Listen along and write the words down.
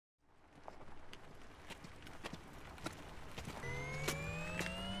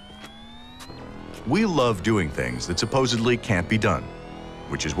We love doing things that supposedly can't be done,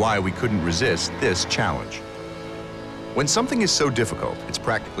 which is why we couldn't resist this challenge. When something is so difficult it's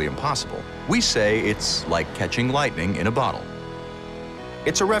practically impossible, we say it's like catching lightning in a bottle.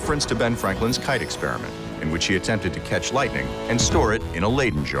 It's a reference to Ben Franklin's kite experiment, in which he attempted to catch lightning and store it in a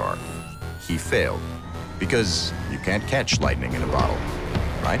Leyden jar. He failed, because you can't catch lightning in a bottle,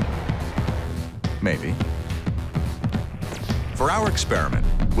 right? Maybe. For our experiment,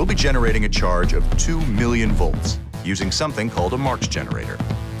 we'll be generating a charge of 2 million volts using something called a Marx generator.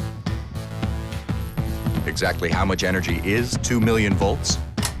 Exactly how much energy is 2 million volts?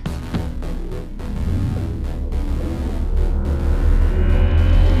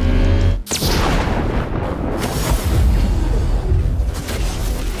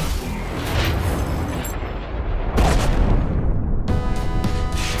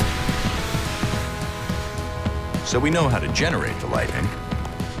 So we know how to generate the lightning,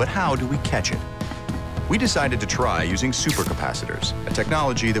 but how do we catch it? We decided to try using supercapacitors, a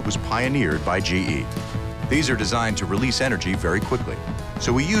technology that was pioneered by GE. These are designed to release energy very quickly,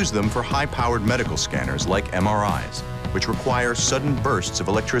 so we use them for high-powered medical scanners like MRIs, which require sudden bursts of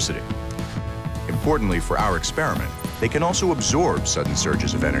electricity. Importantly for our experiment, they can also absorb sudden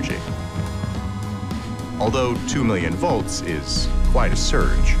surges of energy. Although 2 million volts is quite a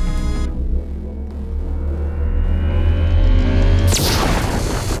surge.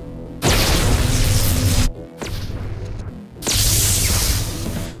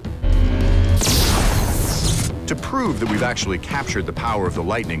 To prove that we've actually captured the power of the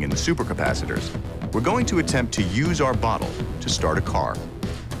lightning in the supercapacitors, we're going to attempt to use our bottle to start a car.